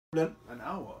An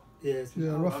hour? Yes. Yeah,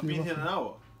 roughly. I've been here an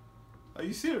hour. Are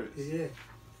you serious? Yeah.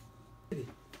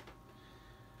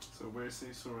 So where it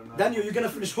says Surah 9? Daniel, you're gonna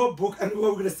finish whole book and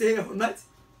we're gonna stay here all night.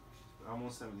 I'm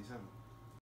on 77.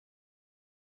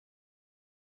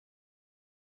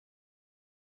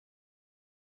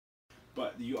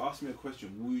 But you asked me a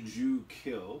question. Would you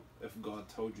kill if God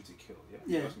told you to kill? Yeah.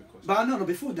 Yeah. You asked me a question. But no,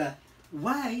 before that,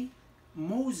 why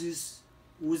Moses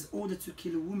was ordered to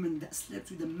kill a woman that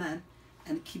slept with a man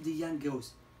and keep the young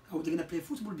girls? How are they gonna play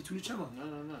football between each other?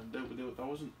 No. That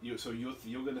wasn't you. So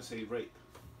you're gonna say rape?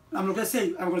 I'm not gonna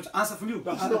say. I'm going to answer from you.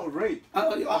 That's not rape.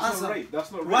 That's not rape.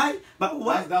 That's not rape. Why? But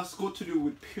why? That's got to do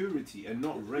with purity and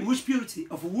not rape. Which purity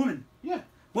of a woman? Yeah.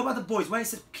 What about the boys? Why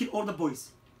is it kill all the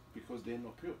boys? Because they're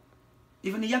not pure.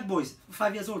 Even the young boys,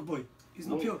 5 years old boy, he's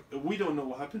not pure. We don't know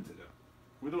what happened to them.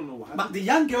 We don't know what happened. But the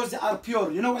young girls, they are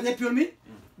pure. You know what they pure mean?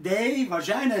 Their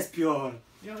vagina is pure.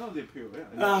 Yeah, no, they're pure.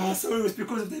 Yeah. So it was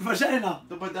because of the vagina.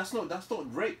 No, but that's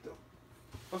not rape though.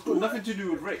 That's got nothing to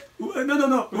do with rape.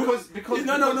 No. Because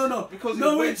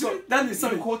no, wait, Danny,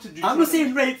 sorry. I'm not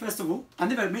saying rape, first of all. I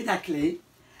never made that claim.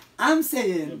 I'm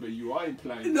saying. No, but you are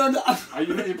implying. No. Are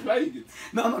you not implying it?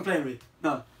 No, I'm not implying rape.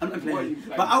 No, I'm not implying rape.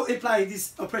 Implying? But I'll imply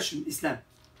this oppression in Islam.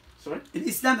 Sorry? In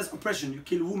Islam, there's oppression. You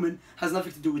kill a woman has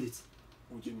nothing to do with it.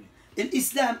 What do you mean? In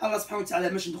Islam, Allah subhanahu wa ta'ala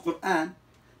mentioned in the Quran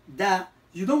that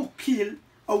you don't kill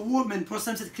a woman.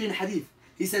 Prophet said clean hadith.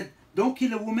 He said, don't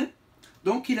kill a woman,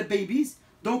 don't kill babies,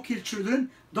 don't kill children,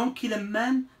 don't kill a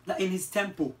man that in his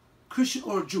temple, Christian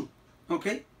or Jew.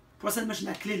 Okay? Prophet mentioned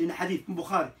that clearly in the hadith, in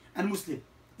Bukhari and Muslim.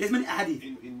 There's many hadith.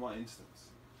 In what instance?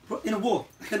 In a war,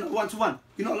 like one-to-one.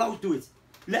 You're not allowed to do it.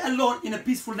 Let alone in a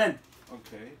peaceful land.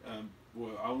 Okay.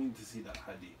 Well, I want to see that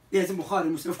hadith. Yeah, it's in Bukhari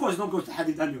and Muslim. Of course, don't go to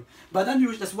hadith, Daniel. But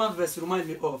Daniel, that's one verse reminds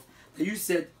me of that you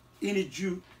said any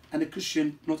Jew and a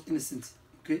Christian not innocent.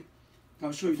 Okay?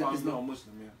 I'll show you that. I'm not a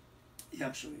Muslim, yeah. Yeah,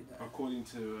 I'll show you that. According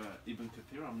to Ibn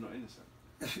Kathir, I'm not innocent.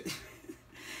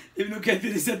 Ibn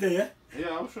Kathir said that, yeah? Yeah,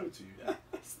 I'll show it to you.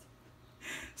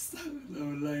 Stop it,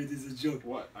 no, lie, this is a joke.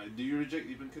 What? Do you reject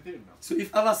Ibn Kathir now? So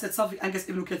if Allah said something against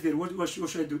Ibn Kathir, what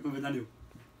should I do with Daniel?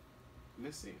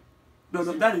 Let's see. No,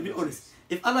 Daniel, be honest.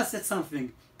 If Allah said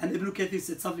something and Ibn Kathir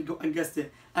said something against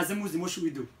it, as a Muslim, what should we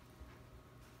do?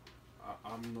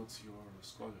 I'm not your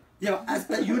scholar. Yeah,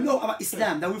 but you know about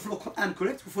Islam, that we follow Quran,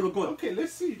 correct? We follow God. Okay,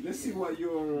 let's see. Let's see what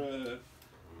your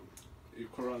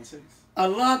Quran says.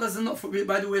 Allah does not forbid,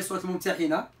 by the way, Surah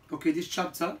Al-Mumtahina, okay, this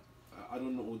chapter. I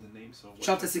don't know all the names. So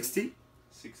chapter 60.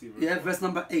 60 verse. Yeah, verse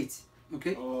number 8.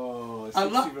 Okay? Oh,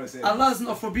 60 verse 8. Allah does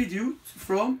not forbid you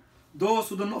from those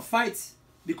who do not fight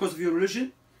because of your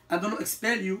religion and do not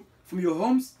expel you from your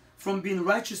homes from being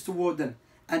righteous toward them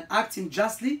and acting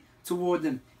justly toward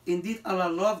them. Indeed, Allah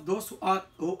loves those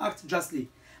who act justly.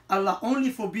 Allah only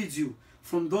forbids you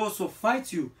from those who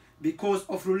fight you because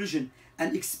of religion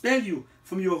and expel you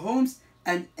from your homes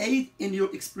and aid in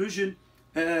your expulsion.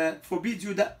 Allah forbids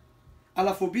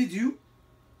you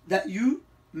that you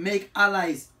make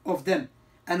allies of them,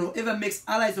 and whoever makes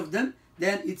allies of them,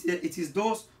 then it is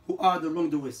those who are the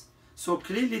wrongdoers. So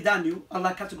clearly, Daniel,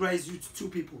 Allah categorized you to two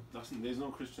people. There's no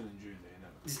Christian and Jew there,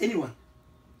 never. There's anyone.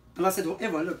 Allah said,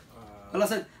 whoever, look. Allah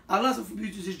said, Allah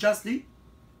forbids you justly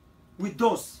with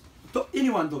those.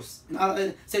 Anyone those. And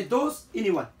Allah said those,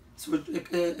 anyone. So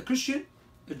a Christian,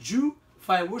 a Jew,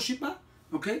 fire worshipper,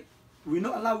 okay? We're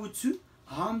not allowed to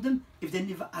harm them if they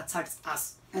never attacked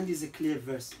us. And this is a clear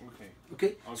verse.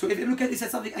 Okay? So if Ibn Kathir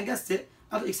said something against it,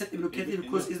 I don't accept Ibn Kathir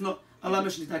because it's not, Allah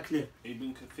mentioned it that clear.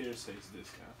 Ibn Kathir says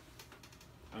this,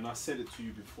 yeah? And I said it to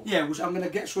you before. Yeah, which I'm going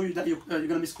to show you that you're going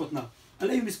to misquote now. I'll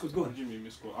let you misquote, go on. What do you mean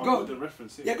misquote? I've got got the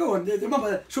reference here. Yeah, go on.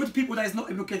 Remember, show the people that it's not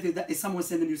Ibn Kathir, that is someone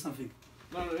sending you something.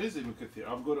 No, it is Ibn Kathir.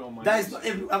 I've got it on my That is not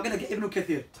Ibn, I'm going to get Ibn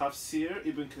Kathir. Tafsir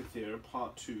Ibn Kathir,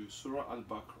 part 2, Surah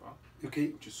Al-Baqarah. Okay.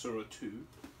 Which is Surah 2,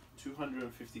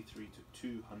 253 to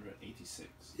 286.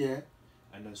 Yeah.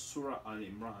 And then Surah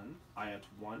Al-Imran, ayat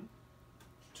 1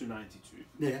 to 92.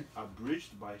 Yeah.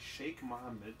 Abridged by Sheikh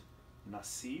Mohammed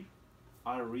Nasir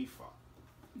Arifa.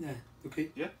 Yeah. Okay.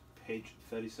 Yeah. Page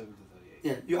 37 to 38.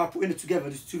 Yeah. You are putting it together,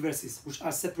 these two verses, which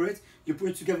are separate. You put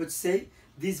it together to say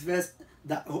this verse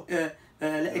that the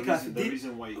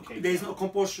reason why it came there is no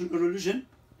compulsion or religion.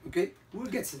 Okay. We'll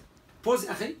get it. Pause,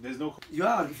 akhi. There's no. You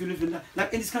are, if you live in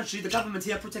like in this country, the government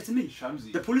here protecting me.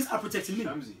 Shamsi. The police are protecting me.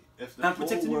 Shamsi, if the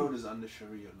whole world is under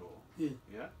Sharia law,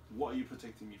 yeah, what are you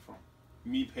protecting me from?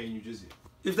 Me paying you jizya.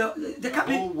 If the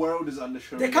whole world is under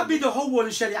Sharia, there can't be the whole world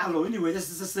in Sharia law anyway. This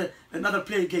is just another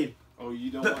play game. Oh,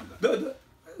 you don't want that?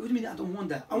 What do you mean I don't want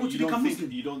that? I want to become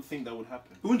Muslim. You don't think that would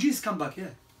happen? When Jesus come back, yeah.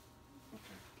 Okay.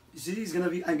 You see, he's gonna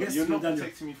be. I guess you're not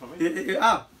protecting me from it.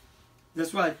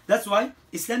 That's why. That's why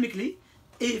Islamically,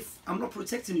 if I'm not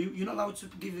protecting you, you're not allowed to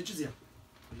give the jizya.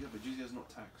 Yeah, but jizya is not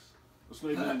tax. It's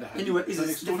not even in the hadith. Anyway, It's it's an a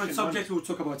different extortion subject. money. We'll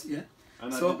talk about it. Yeah.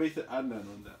 And So- I debated Adnan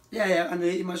on that. Yeah, and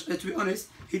he must, to be honest,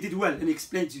 he did well and he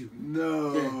explained to you.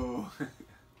 No.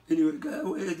 Anyway,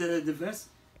 the verse.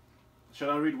 Shall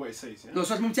I read what it says? Yeah. No,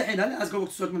 Surah Mumtahina. Let's go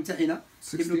to Surah Mumtahina.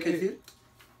 Ibn Kathir.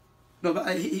 No,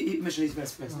 but he mentioned his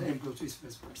verse first. Let him go to his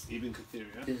verse first. Ibn Kathir,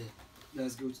 yeah. Yeah.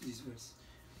 Let's go to this verse.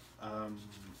 Um,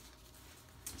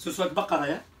 So Surah Baqarah,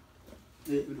 yeah?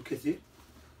 Ibn Kathir.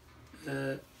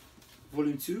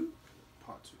 Volume 2.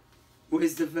 part 2. What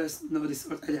is the verse? No, this is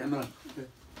Surah Al Imran.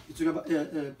 You talking about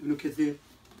Ibn Kathir.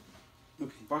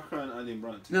 Okay. Bakra and Ali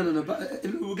Imran. No, but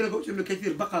we're gonna go to Ibn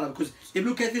Kathir Baqarah because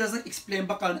Ibn Kathir doesn't explain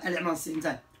Baqarah and Al Imran at the same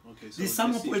time. Okay, so There's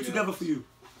someone let's see put if it you together have- for you.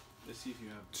 Let's see if you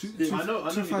have. Two- I know he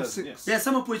does. 256. Yes. Yeah,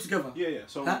 someone put it together. Yeah.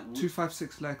 So. Huh?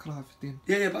 256 La ikraha fi din.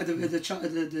 Yeah, but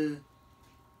the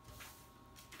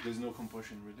There's no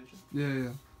compulsion in religion.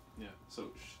 Yeah. Yeah.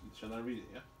 So shall I read it?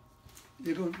 Yeah.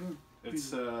 yeah, go on.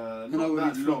 It's I not will that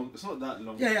read it from- long. It's not that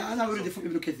long. Yeah, I know So- already from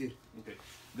Ibn Kathir. Okay.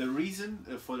 The reason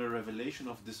for the revelation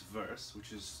of this verse,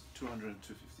 which is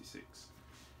 256,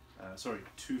 sorry,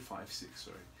 256,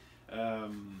 sorry.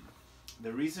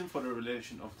 The reason for the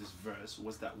revelation of this verse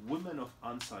was that women of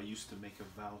Ansar used to make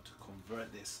a vow to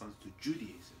convert their sons to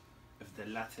Judaism if the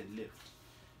latter lived.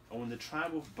 And when the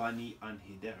tribe of Bani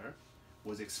Anhider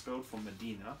was expelled from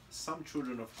Medina, some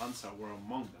children of Ansar were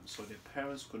among them, so their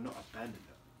parents could not abandon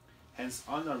them. Hence,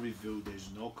 Allah revealed there is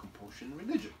no compulsion in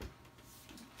religion.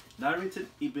 Narrated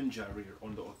Ibn Jarir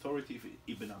on the authority of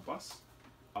Ibn Abbas,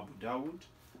 Abu Dawud,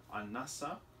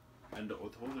 An-Nasa, and the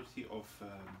authority of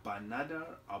Banadar,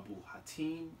 Abu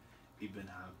Hatim, Ibn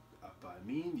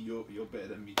Abamin. You're better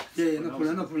than me. Yeah, no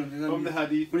problem. From the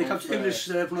hadith When it of, comes to English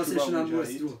pronunciation, I'm worse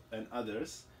Mujahid too. and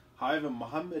others. However,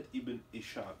 Muhammad ibn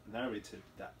Ishaq narrated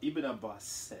that Ibn Abbas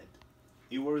said,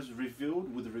 it was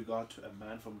revealed with regard to a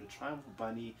man from the tribe of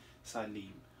Bani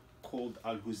Salim called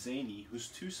Al-Huzaini, whose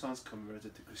two sons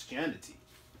converted to Christianity,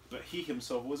 but he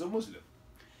himself was a Muslim.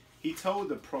 He told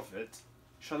the Prophet,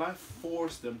 shall I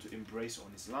force them to embrace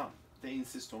on Islam? They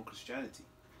insist on Christianity.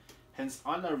 Hence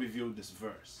Allah revealed this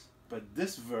verse. But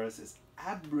this verse is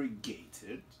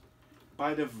abrogated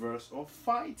by the verse of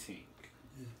fighting.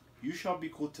 You shall be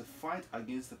called to fight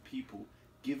against the people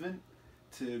given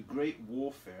to great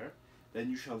warfare, then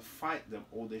you shall fight them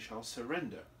or they shall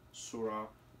surrender. Surah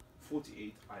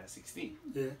 48, ayah 16.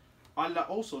 Yeah. Allah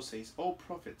also says, O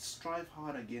Prophet, strive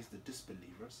hard against the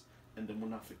disbelievers and the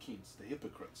munafiqeens, the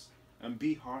hypocrites, and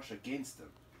be harsh against them.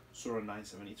 Surah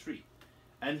 973.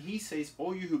 And he says,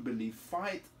 O you who believe,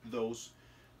 fight those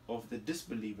of the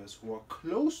disbelievers who are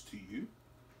close to you,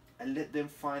 and let them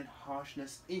find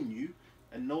harshness in you,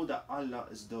 and know that Allah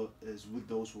is with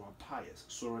those who are pious.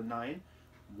 Surah 9,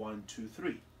 1, 2,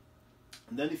 3.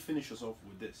 And then he finishes off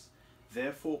with this.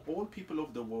 Therefore, all people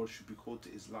of the world should be called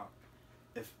to Islam.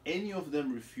 If any of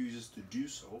them refuses to do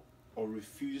so, or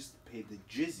refuses to pay the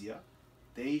jizya,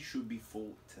 they should be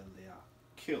fought till they are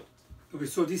killed. Okay,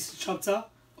 so this chapter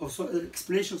of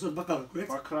explanation of Baqarah, correct?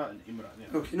 Bakra and Imran,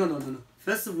 yeah. Okay, no.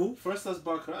 First of all, First that's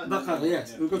Bakra and Baqarah, then Imran,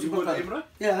 yes. yeah. We'll go to You Baqarah. Imran?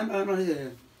 Yeah, I'm yeah.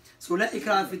 So la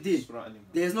ikraha fi din. Surah and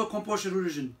Imran. There is no compulsion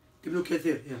religion. Ibn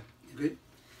Kathir, yeah. Okay.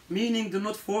 Meaning, do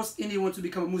not force anyone to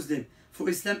become a Muslim, for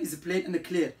Islam is plain and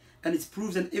clear, and its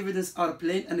proofs and evidence are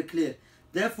plain and clear.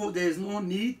 Therefore, there is no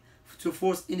need to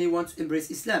force anyone to embrace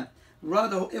Islam.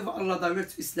 Rather, whoever Allah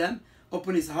directs to Islam,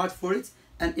 open his heart for it,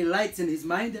 and enlighten his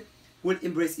mind, will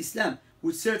embrace Islam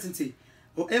with certainty.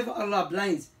 Whoever Allah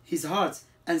blinds his heart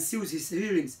and seals his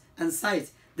hearings and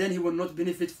sight, then he will not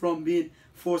benefit from being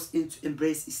forced into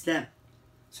embrace Islam.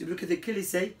 So if you look at the clearly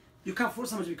say, you can't force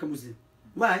someone to become Muslim.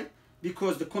 Why?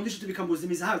 Because the condition to become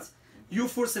Muslim is heart. You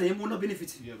forcing him will not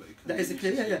benefit him. Yeah, but it That is a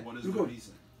clear, yeah. What is You the go.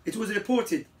 reason? It was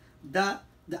reported that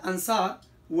the Ansar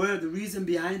were the reason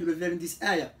behind revealing this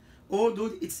ayah,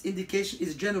 although its indication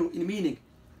is general in meaning.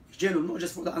 It's general, not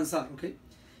just for the Ansar, okay?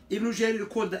 Ibn Jarir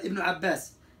recalled that Ibn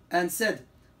Abbas and said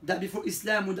that before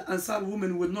Islam, when the Ansar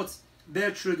woman would not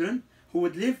bear children who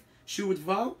would live, she would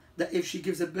vow that if she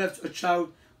gives a birth to a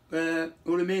child who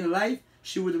remain alive,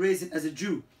 she would raise him as a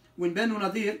Jew. When Banu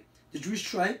Nadir, the Jewish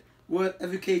tribe, were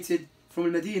evacuated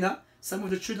from Medina, some of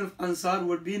the children of Ansar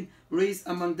were being raised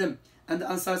among them. And the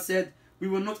Ansar said, we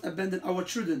will not abandon our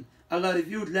children. Allah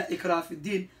revealed, La ikraha fi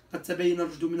din, qad tabayyana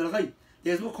rushdu min al-ghayy.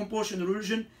 There is no compulsion in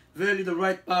religion. Verily the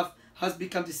right path has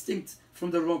become distinct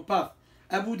from the wrong path.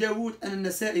 Abu Dawood and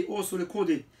Nasa'i also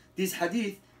recorded this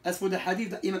hadith. As for the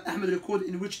hadith that Imam Ahmad recorded,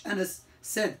 in which Anas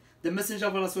said, the Messenger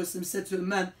of Allah said to a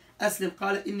man, Aslim,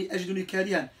 qala inni ajiduni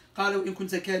karihan. Qala in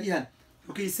kunta karihan.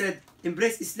 Okay, he said,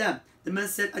 embrace Islam. The man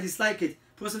said, I dislike it.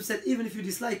 Prophet said, even if you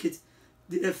dislike it,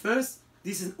 this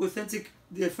is an authentic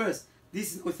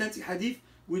hadith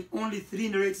with only 3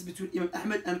 narrators between Imam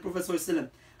Ahmad and Prophet ﷺ.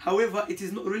 However, it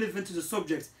is not relevant to the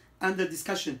subject under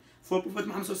discussion, for Prophet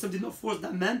Muhammad ﷺ did not force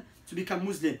that man to become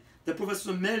Muslim. The Prophet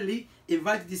ﷺ merely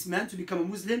invited this man to become a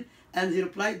Muslim, and he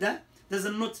replied that does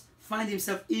not find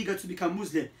himself eager to become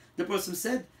Muslim. The Prophet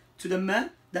said to the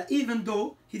man that even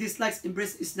though he dislikes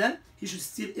embrace Islam, he should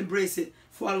still embrace it,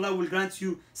 for Allah will grant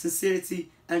you sincerity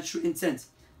and true intent.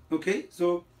 Okay,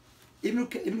 so Ibn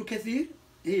Kathir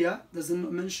here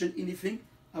doesn't mention anything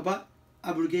about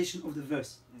abrogation of the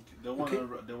verse. Okay.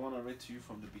 The one I read to you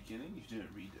from the beginning, you didn't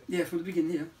read it. Yeah, from the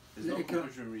beginning, yeah. There's no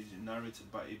conclusion reading narrated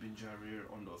by Ibn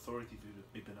Jarir on the authority of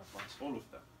Ibn Abbas, all of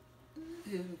that.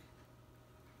 Yeah.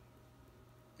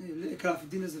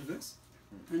 Din is the verse,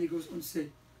 and he goes on to say,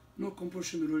 no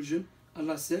compulsion in religion.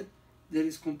 Allah said, there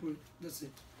is compulsion. That's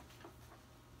it.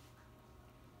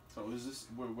 So is this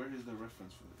where is the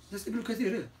reference for this? That's Ibn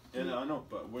Kathir, yeah. Yeah, I know,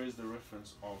 but where is the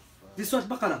reference of this Surah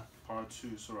Baqarah? Part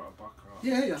 2, Surah Al-Baqarah.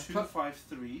 Yeah.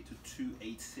 253 to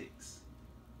 286.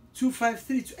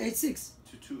 253 to 86.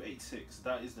 To 286.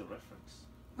 That is the reference.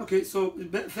 Okay, so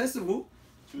first of all,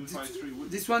 253.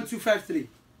 This one 253.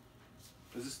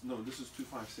 Is this no? This is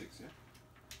 256. Yeah.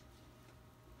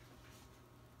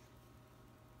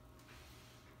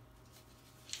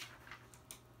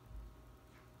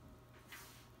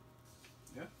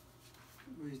 Yeah.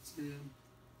 Wait.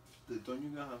 Don't you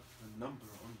have a number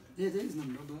on there? Yeah, there is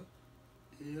number.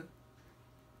 Yeah.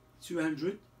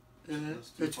 200. That's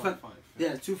 255.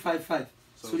 Yeah, 255.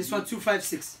 So this one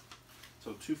 256.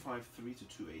 So 253 to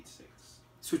 286.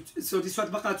 So this one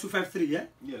Baqarah 253, yeah?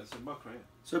 Yeah, so Baqarah, yeah.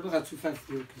 So Baqarah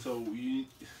 253. Okay. So you.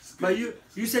 But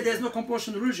you said there's no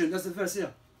compulsion in religion. That's the verse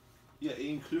here. Yeah, it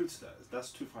includes that.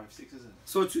 That's 256, isn't it?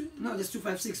 So no, that's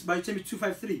 256. But you tell me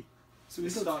 253. So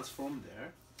it starts from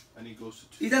there, and it goes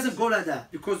to. It doesn't go like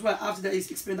that, because after that he's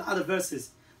explained the other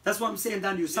verses. That's what I'm saying,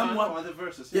 Daniel. Someone. Yeah, other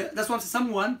verses. Yeah, that's what I'm saying.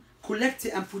 Someone collect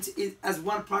it and put it as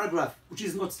one paragraph, which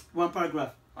is not one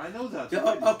paragraph. I know that.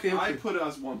 Yeah, okay. I put it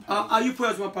as one paragraph. You put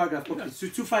it as one paragraph. Okay, yeah. so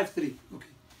 253. Okay,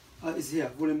 it's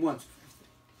here, volume 1.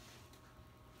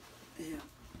 253. Yeah,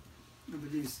 I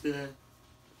believe it's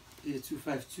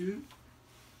 252.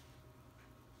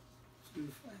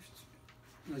 252.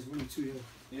 No, it's volume 2 here.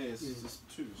 Yeah, it's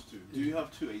 2. Do you have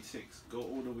 286? Go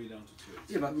all the way down to 286.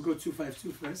 Yeah, but we go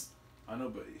 252 first. I know,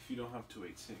 but if you don't have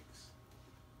 286.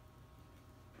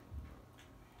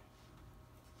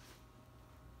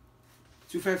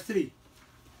 253. You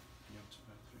have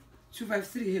 253.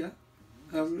 253 here.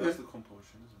 That's the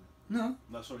compulsion, isn't it?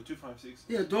 No, sorry, 256.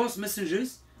 Yeah, those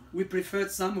messengers, we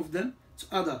preferred some of them to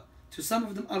other. To some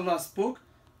of them Allah spoke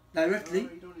directly. No,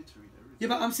 you don't need to read everything. Yeah,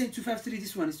 but I'm saying 253,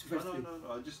 this one is 253. No,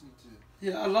 I just need to.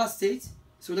 Yeah, Allah states,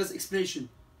 so that's explanation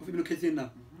of Ibn Kathir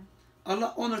now.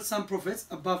 Allah honored some prophets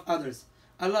above others.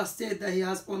 Allah stated that He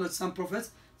has honored some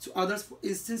prophets to others. For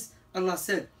instance, Allah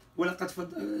said,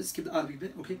 skip the Arabic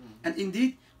bit, okay? And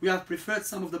indeed, we have preferred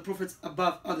some of the prophets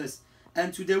above others.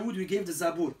 And to Dawood we gave the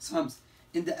Zabur, Psalms.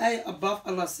 In the ayah above,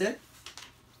 Allah said,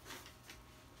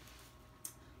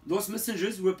 those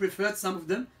messengers were preferred some of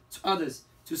them to others.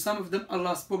 To some of them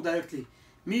Allah spoke directly.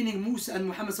 Meaning Musa and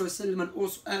Muhammad and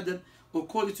also Adam,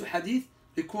 according to hadith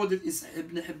recorded in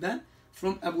Ibn Hibban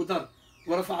from Abu Dhar.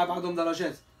 وَرَفَعَ بَعْضُهُمْ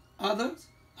دَرَجَاتٍ. Others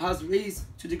has raised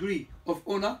to degree of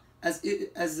honor as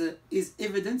is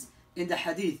evident in the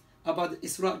hadith about the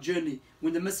Isra journey,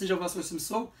 when the Messenger of Allah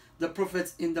saw the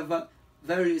prophets in the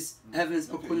various heavens.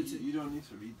 Okay, according to you don't need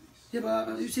to read these. Yeah,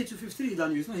 but you say 253,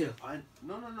 Daniel, it's not here.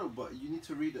 No, but you need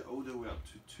to read it all the way up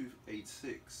to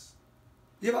 286.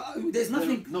 Yeah, but there's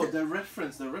nothing. The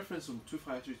reference from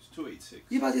 253 to 286.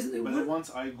 Yeah, but the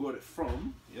ones I got it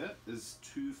from, is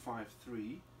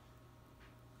 253.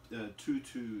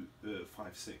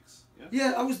 2256.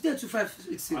 Yeah, I was there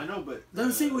 256. I know, but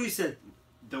doesn't say what you said.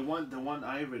 The one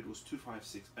I read was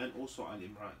 256 and also Al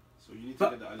Imran. So you need to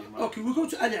get the Al Imran. Okay, we'll go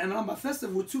to Al Imran, but first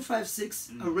of all,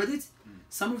 256. I read it.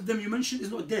 Some of them you mentioned is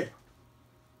not there.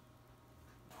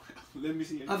 Let me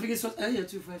see. I think it's what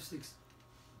 256.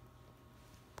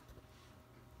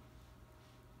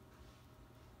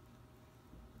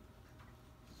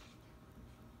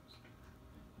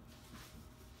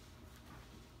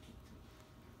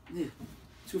 Yeah.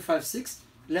 256.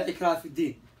 La ikrah fi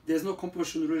din. There's no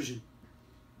compulsion in religion.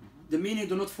 The meaning,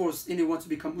 do not force anyone to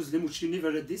become Muslim, which you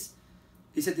never read this.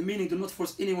 He said the meaning, do not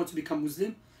force anyone to become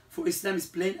Muslim, for Islam is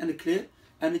plain and clear,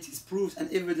 and its proofs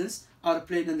and evidence are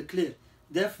plain and clear.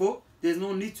 Therefore, there's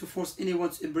no need to force anyone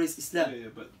to embrace Islam. Yeah,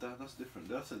 but that's different.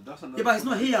 That's another. Yeah, but it's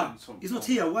not here. It's not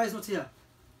here. Why is not here?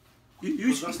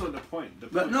 Because that's not the point.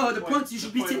 The point you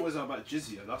should be. The point was about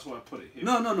jizya. That's why I put it here.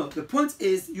 No. The point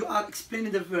is you are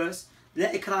explaining the verse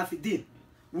لا إكراه في الدين,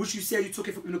 which you said you took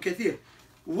it from Ibn Kathir.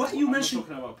 What you mentioned. I'm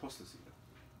talking about apostasy.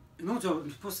 No,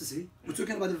 apostasy. We're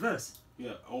talking about the verse.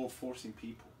 Yeah, all forcing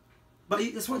people. But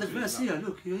that's what the verse here.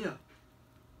 Look here. No,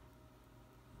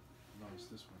 it's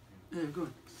this one here. Yeah, go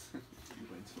on. You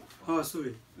went so far. Oh,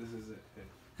 sorry. This is it.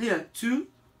 Here. Here, 2,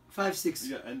 5, 6.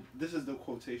 Yeah, and this is the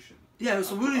quotation. Yeah,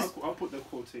 so where is? I'll put the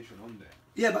quotation on there.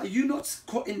 Yeah, but you not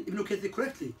quoting Ibn Kathir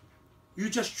correctly. You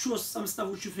just chose some stuff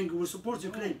which you think will support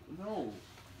your claim. No.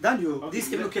 Daniel,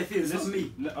 this Ibn Kathir is not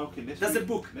me. That's the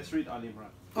book. Let's read Ali Imran.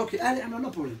 Okay, Ali Imran, no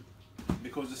problem.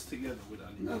 Because it's together with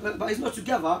Ali Imran. No, but it's not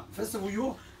together. First of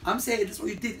all, I'm saying that's what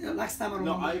you did last time around.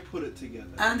 No, I put it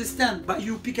together. I understand, but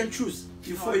you pick and choose.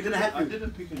 You thought you're gonna help you. I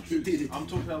didn't pick and choose. You did it. I'm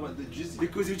talking about the jizya.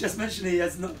 Because you just mentioned it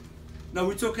as not. Now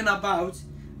we're talking about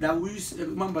that we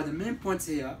remember the main point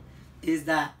here is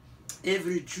that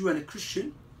every Jew and a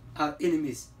Christian are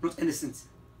enemies, not innocent.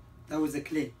 That was the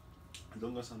claim. As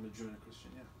long as I'm a Jew and a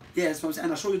Christian, yeah. Yeah, that's what I'm saying.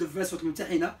 And I'll show you the verse of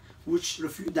Mumtahina which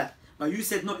refute that. But you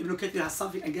said no, Ibn Kathir has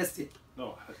something against it.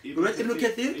 No, Ibn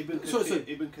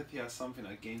Kathir has something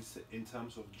against it in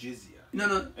terms of jizya.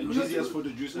 No. And jizya is for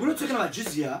the Jews. We're not talking about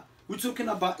jizya. We're talking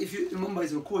about, if you remember,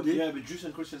 it's recorded. Yeah, but Jews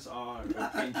and Christians are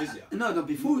paying jizya. No,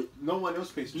 before. No one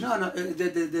else pays jizya. No,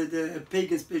 the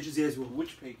pagans pay jizya as well.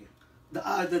 Which pagan?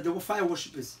 The fire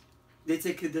worshippers. They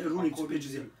take the ruling to pay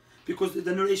jizya. Because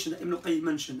the narration that Ibn Qayyim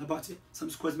mentioned about it, some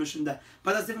scholars mentioned that.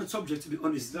 But that's a different subject, to be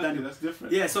honest. Exactly, Daniel. that's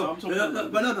different. Yeah, so,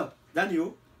 no.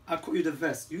 Daniel, I quote you the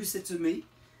verse. You said to me,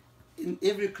 in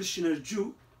every Christian or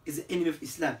Jew is an enemy of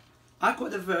Islam. I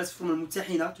quote the verse from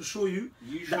Al-Mutahina to show you.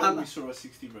 You showed me Surah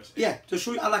 60 verse 8. Yeah, to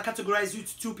show you Allah categorizes you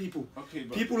to two people. Okay,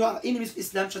 but people who are enemies of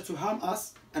Islam try to harm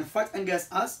us and fight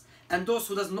against us, and those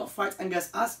who does not fight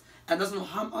against us and does not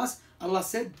harm us, Allah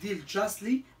said, deal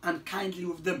justly and kindly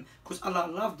with them, because Allah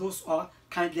loves those who are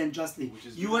kindly and justly. Which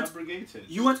is abrogated.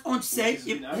 You went on to say,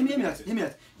 hear me out.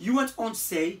 You went on to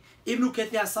say Ibn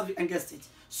Kathir has something against it.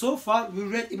 So far, we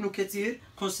read Ibn Kathir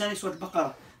concerning Surah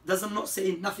Al-Baqarah. Does not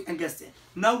say nothing against it.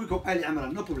 Now we go Ali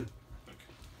Imran, no problem.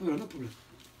 Okay. No problem.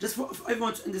 Just for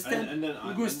everyone to understand, and then,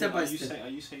 we're going step by step. Are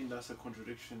you saying that's a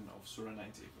contradiction of Surah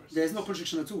 98 verse? There's no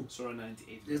contradiction at all. Surah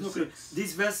 98 There's verse no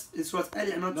this verse is what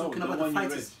Ali Imran talking about the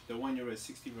fighters. The one you read,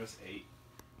 60 verse 8.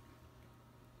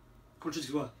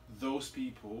 Contradiction what? Those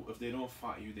people, if they don't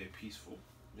fight you, they're peaceful.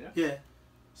 Yeah? Yeah.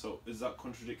 So is that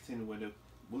contradicting when the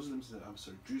Muslims,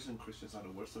 Jews and Christians are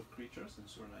the worst of creatures in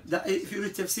Surah 98? That, if you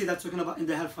read tafsir, that's talking about in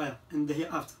the hellfire, in the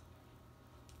hereafter.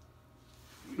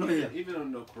 Even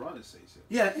on the Quran it says it.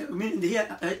 Yeah, I mean in the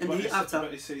hereafter.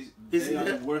 But it says they are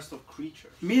the worst of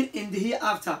creatures. Mean in the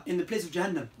hereafter, in the place of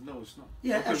Jahannam. No, it's not.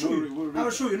 Yeah, okay, I'll show you. I will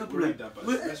show you, no problem.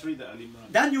 Let's read that Ali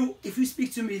Imran. Daniel, if you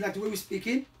speak to me like the way we're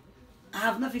speaking, I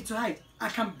have nothing to hide. I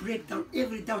can break down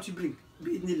every doubt you bring.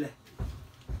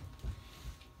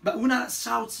 But when I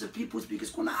shout, people speak,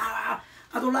 I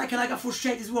don't like it, I got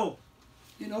frustrated as well.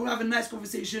 You know, we have a nice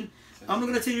conversation. I'm not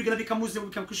going to tell you you're going to become Muslim,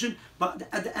 become Christian, but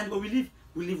at the end where we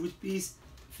live with peace,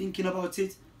 thinking about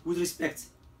it, with respect.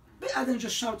 But I didn't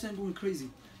just shout and going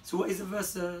crazy. So what is the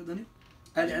verse, Daniel?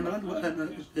 Ali Imran? 1 to 92,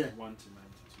 which is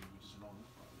long.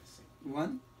 Let's see.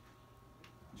 1?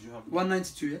 Do you have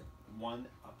 192, yeah? 1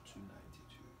 up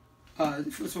to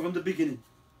 92. So from the beginning.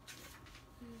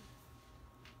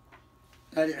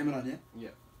 Ali Imran, yeah?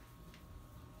 Yeah.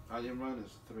 Ali Imran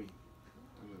is 3.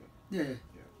 Yeah.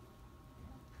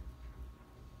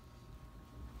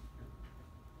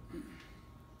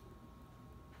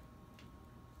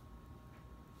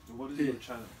 What is your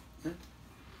channel?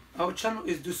 Our channel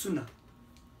is DAARUSSUNNAH.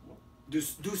 What?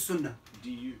 DAARUSSUNNAH.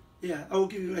 DU. Yeah, I will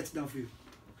give you, write it down for you.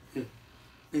 Okay.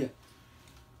 Yeah.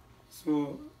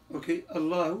 So, okay,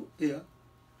 Allah, yeah.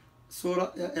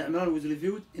 Surah Imran was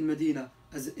reviewed in Medina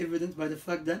as evident by the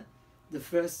fact that the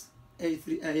first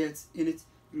 83 ayats in it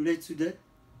relate to the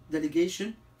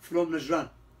delegation from Najran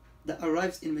that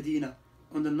arrives in Medina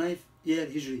on the 9th year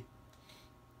Hijri.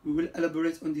 We will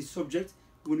elaborate on this subject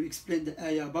when we explain the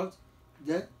ayah about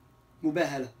the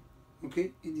mubahala,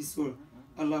 okay, in this surah,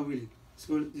 Allah willing.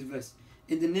 So this verse.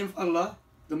 In the name of Allah,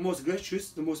 the most gracious,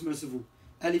 the most merciful.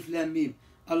 Alif Lam Mim.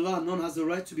 Allah none has the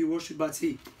right to be worshipped but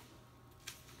He.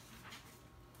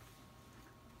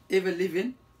 Ever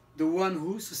living, the one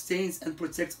who sustains and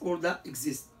protects all that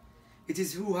exists. It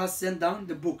is who has sent down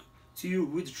the book to you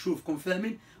with truth,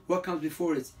 confirming what comes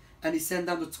before it. And He sent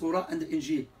down the Torah and the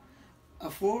Injil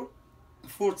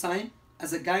aforetime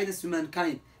as a guidance to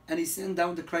mankind, and He sent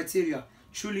down the criteria.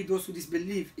 Truly those who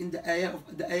disbelieve in the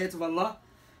ayat of Allah,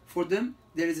 for them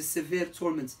there is a severe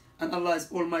torment, and Allah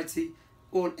is Almighty,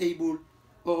 all able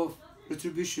of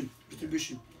retribution.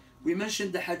 We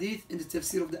mentioned the hadith in the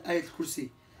tafsir of the ayat al-Kursi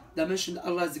that mentioned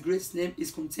Allah's greatest name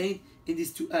is contained in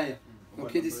these two ayah.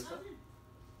 Okay, this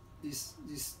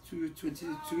 222,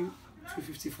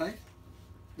 255.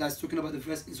 That's talking about the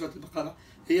verse in Surah Al-Baqarah.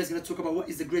 He is going to talk about what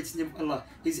is the greatest name of Allah.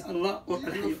 Is it Allah or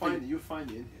Al-Hayy? You find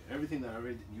it in here. Everything that I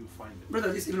read, you find it.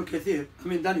 Brother, this Ibn Kathir. I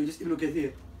mean, Daniel, this Ibn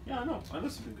Kathir. Yeah, I know Ibn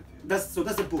Kathir.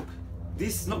 That's a book.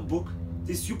 This is not book.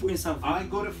 This you put in something. I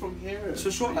got it from here. So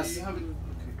show us. You haven't.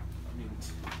 Okay. I mean,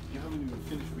 you haven't even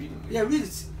finished reading it. Yeah, read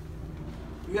it.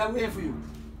 We are waiting for you.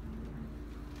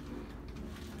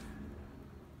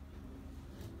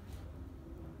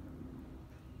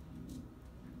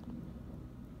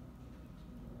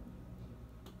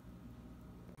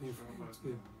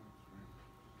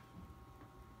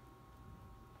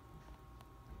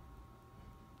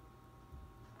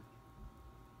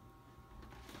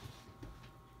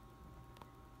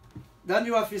 Then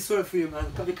you have to feel sorry for you, man.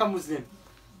 Become Muslim.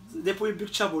 They put you in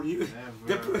big trouble.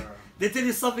 They tell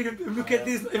you something. Look at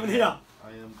this, even here.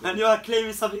 And you are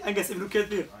claiming something. I guess if you look at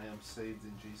this. I am saved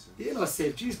in Jesus. You're not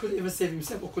saved. Jesus couldn't even save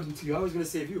himself according to you. How is he going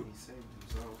to save you? He saved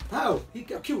himself. How? He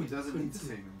got killed. He doesn't need to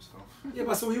save himself. Yeah,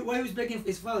 but so why was he begging for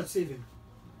his father to save him?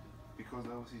 Because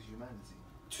that was his humanity.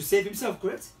 To save himself,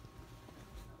 correct?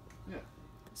 Yeah.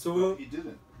 So he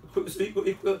didn't. So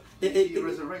He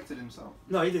resurrected himself.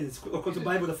 No, he didn't. According to the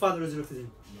Bible, the Father resurrected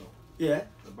him. No. Yeah.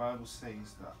 The Bible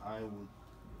says that I will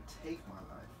take my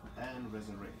life and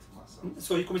resurrect myself.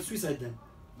 So he committed suicide then?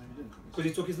 No, he didn't commit Because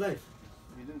he took his life.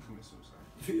 He didn't commit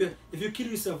suicide. If you kill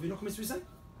yourself, you don't commit suicide?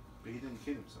 But he didn't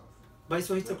kill himself. But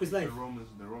so he took his life.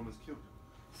 The Romans killed him.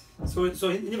 So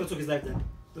he never took his life then?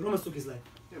 The Romans took his life?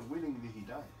 Yeah, willingly he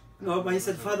died. No, but he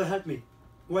said, Father, help me.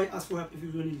 Why ask for help if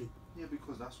you willingly? Yeah,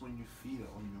 because that's when you feel it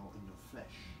on your flesh.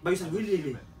 But you said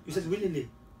willingly. You said willingly.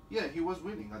 Yeah, he was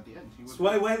willing at the end. He was so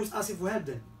why was asking for help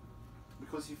then?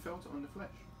 Because he felt it on the flesh.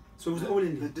 So it was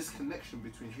willingly. The disconnection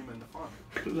between him and the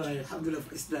Father. Alhamdulillah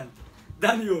for Islam.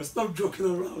 Daniel, stop joking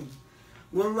around.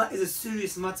 Wallah is a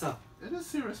serious matter. It is a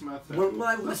serious matter.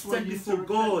 Wallahi, we must stand before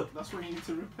God. That's why you need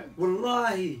to repent.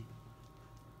 Wallahi.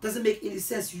 Doesn't make any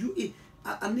sense.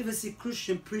 I never see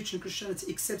Christian preaching Christianity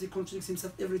except he contradicts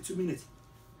himself every 2 minutes.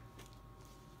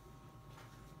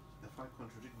 If I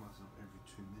contradict myself every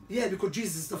 2 minutes. Yeah, because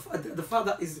Jesus, the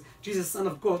Father is Jesus, Son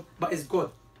of God, but is God.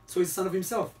 So he's Son of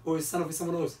himself, or is Son of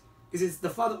someone else. Is it the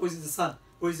Father, or is it the Son?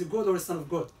 Or is it God, or is Son of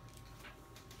God?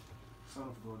 Son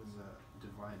of God is a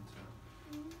divine term.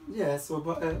 Yeah, so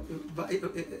but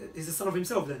is the Son of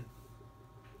himself then?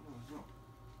 No, it's not.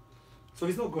 So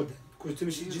he's not God then? Because to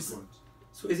me, He is Jesus. God.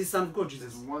 So is he Son of God,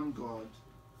 Jesus? There's one God,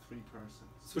 3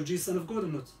 persons. So Jesus Son of God or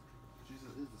not? Jesus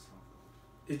is the Son of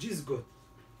God. Is Jesus God?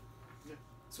 Yeah.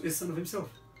 So he's Son of himself?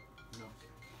 No.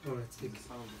 Alright, He's the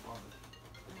Son of the Father.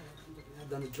 I've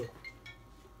done the job.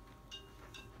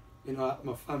 You know,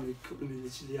 my family couldn't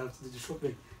literally have to do the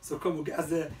shopping. So come on, get us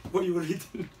there. What you were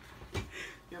reading?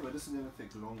 Yeah, but this is going to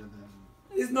take longer than...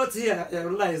 It's not here.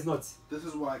 Wallah, it's not. This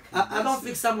is why I don't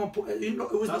think someone put... You know,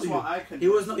 it was That's not why you. I can... It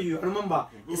was not you. I remember.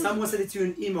 Okay, Someone sent it to you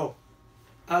in email.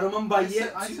 I remember I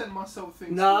sent myself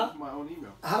things with my own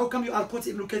email. How come you are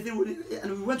quoting Ibn Kathir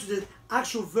and we went to the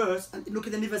actual verse and Ibn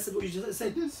Kathir never said what you just I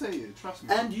said? did say it, trust me.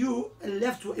 And you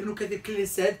left what Ibn Kathir clearly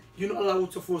said, you're not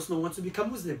allowed to force no one to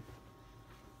become Muslim.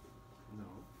 No,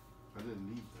 I didn't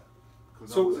leave that.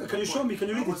 So can you show me? Can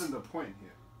you read it? That wasn't the point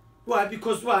here. Why?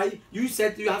 Because why? You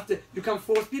said you can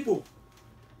force people.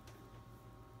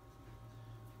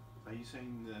 Are you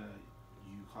saying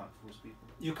you can't force people?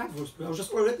 You can't force people. I was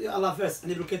just already Allah verse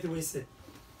and Ibn Kathir what he said.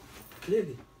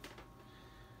 Clearly.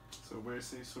 So where it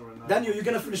says Surah 9... Daniel, you're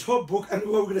gonna finish whole book and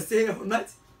we're gonna stay here all night?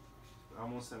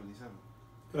 I'm on 77.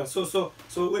 Right, so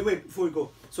wait before we go.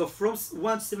 So from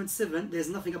 177, there's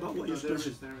nothing about what you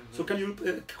mentioned. So can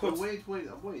you quote? Wait.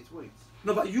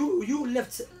 No, but you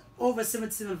left over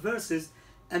 77 verses,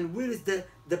 and where is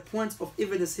the point of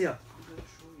evidence here? I'm gonna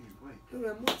show you.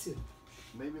 Wait. I'm waiting.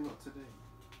 Maybe not today.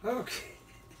 Okay.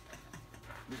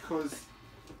 Because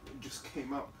it just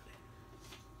came up.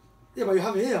 Yeah, but you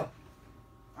have it here.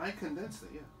 I condensed it,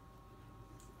 yeah.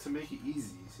 To make it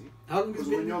easy, you see. How long Because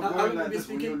is when you're going like this,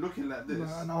 when you're looking like this.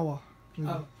 An hour, really,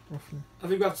 roughly. I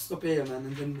think we have to stop here, man,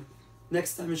 and then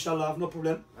next time, inshallah, I have no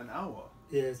problem. An hour?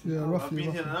 Yes. Yeah, Yeah. roughly. I've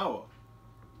been here an hour.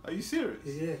 Are you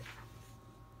serious?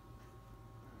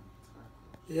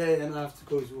 Yeah, and I have to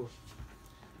go as well.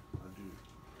 I do.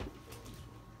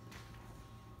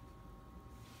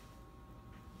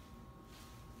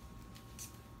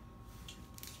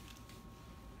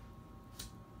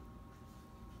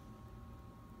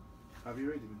 Have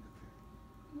you read it?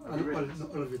 Not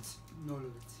all of it. Not all of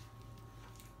it.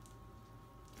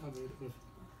 You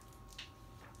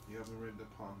haven't read the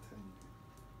part I'm telling you.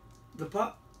 The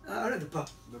part? I read the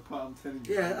part. The part I'm telling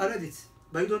you. Yeah, I read it.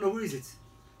 But you don't know where is it.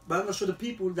 But I'm going to show the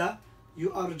people that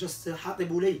you are just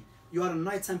hatibulay. You are a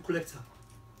nighttime collector.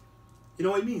 You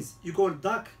know what it means? You go on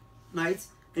dark night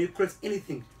and you collect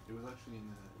anything. It was actually in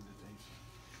the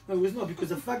daytime. No, it's not, because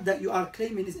the fact that you are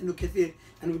claiming is Ibn Kathir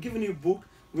and we're giving you a book,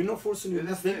 we're not forcing you It is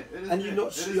nothing, there, it is and there, you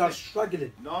it is are there.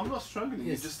 struggling. No, I'm not struggling.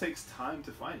 Yes. It just takes time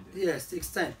to find it. Yes, it takes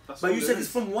time. That's But all you there said is.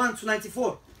 it's from 1 to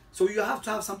 94. So you have to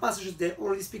have some passages there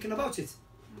already speaking about it.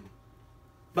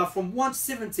 But from 1 to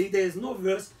 70, there is no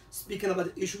verse speaking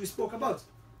about the issue we spoke about.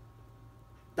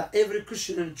 That every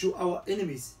Christian and Jew are our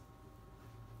enemies.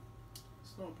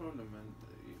 It's no problem, man.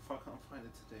 If I can't find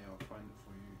it today, I'll find it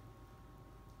for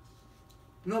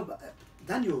you. No, but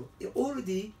Daniel,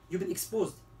 you've been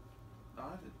exposed. I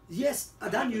haven't. Yes,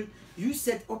 Daniel, you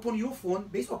said upon your phone,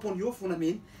 based upon your phone, I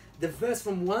mean, the verse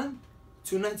from 1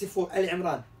 to 94, Al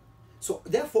Imran. So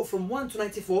therefore, from 1 to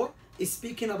 94 is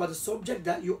speaking about the subject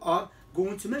that you are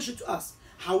going to mention to us.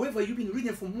 However, you've been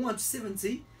reading from 1 to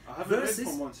 70 I haven't verses. read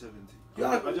from 170. You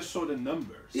are- I just saw the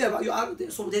numbers. Yeah, but you are,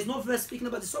 so there's no verse speaking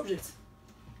about the subject.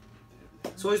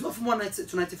 So it's not from 1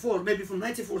 to 94, maybe from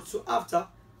 94 to after.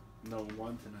 No,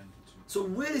 1 to 92. So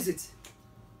where is it?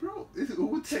 Bro, it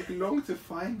would take long to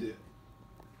find it.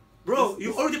 Bro, This- you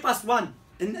this- already passed 1.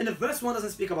 And the verse 1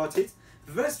 doesn't speak about it.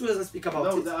 Verse 2 doesn't speak about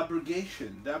No, it. the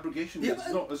abrogation. The abrogation Yeah,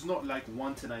 is but- it's not like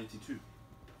 1 to 92.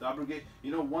 The abrogation,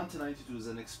 1 to 92 is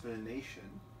an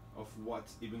explanation of what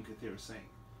Ibn Kathir is saying.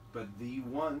 But the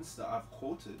ones that I've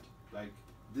quoted, like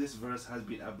this verse has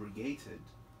been abrogated,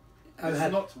 I'll it's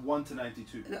help. not 1 to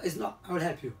 92. No, it's not. I will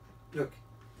help you. Look,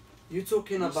 you're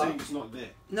talking You're about. saying it's not there.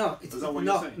 No, it's Is that what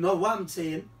no, you're saying? no. What I'm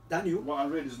saying, Daniel, What I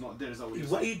read is not there. Is that what you're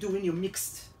what are saying? you doing? You're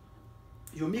mixed.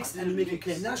 You're mixed I and you're didn't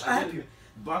making claim. mix. Now, I help you.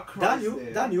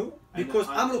 Daniel, and because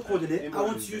the I'm recording and it, I Imam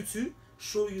want is you there. to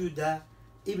show you that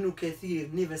Ibn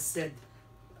Kathir never said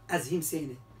as him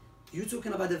saying it. You're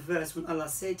talking about the verse when Allah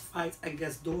said, fight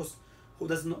against those who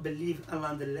does not believe in Allah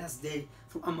on the last day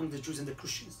from among the Jews and the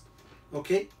Christians.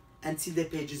 Okay? Until they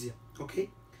pay jizya. Okay?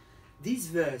 This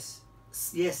verse,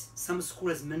 yes, some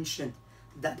scholars mentioned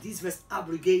that this verse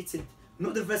abrogated,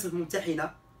 not the verse with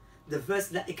Mumtahina, the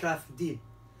verse La Ikrah fi Din.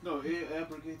 No, it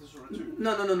abrogated Surah 2.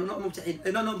 No, not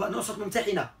Mumtahina. No, but not Surah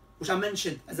Mumtahina, which I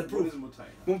mentioned as a What proof. is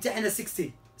Mutayna? Mumtahina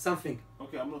 60 something.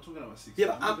 Okay, I'm not talking about 6.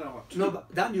 Yeah, I'm but talking about 2. no,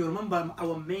 but Dan, you remember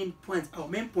our main point. Our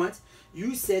main point,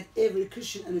 you said every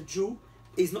Christian and a Jew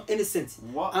is not innocent.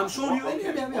 What? I'm showing you. Okay,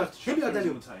 Hear me, what hear me, chapter is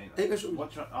Daniel. Mutayna? Hey, show me.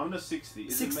 What I'm not 60.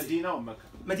 Is 60. it Medina or Mecca?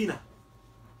 Medina.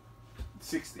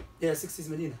 60. Yeah, 60 is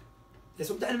Medina. Yes,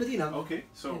 Mumtahina Medina. Okay,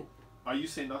 so Yeah. are you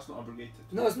saying that's not abrogated?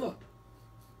 No, it's not.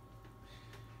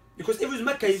 Because if it was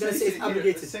Mecca, you're going to say it's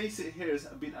abrogated. Says it here has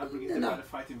been abrogated No. by the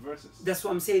fighting verses. That's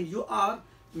what I'm saying. You are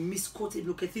misquoting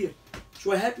Ibn Kathir.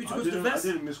 Should I help you to go to the I verse?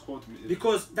 didn't misquote me.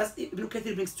 Because that's Ibn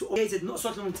Kathir brings to abrogated, not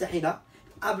Surah Al-Mumtahina.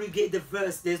 Abrogate the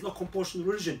verse. There is no compulsion in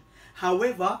religion.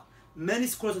 However, many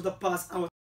scholars of the past, our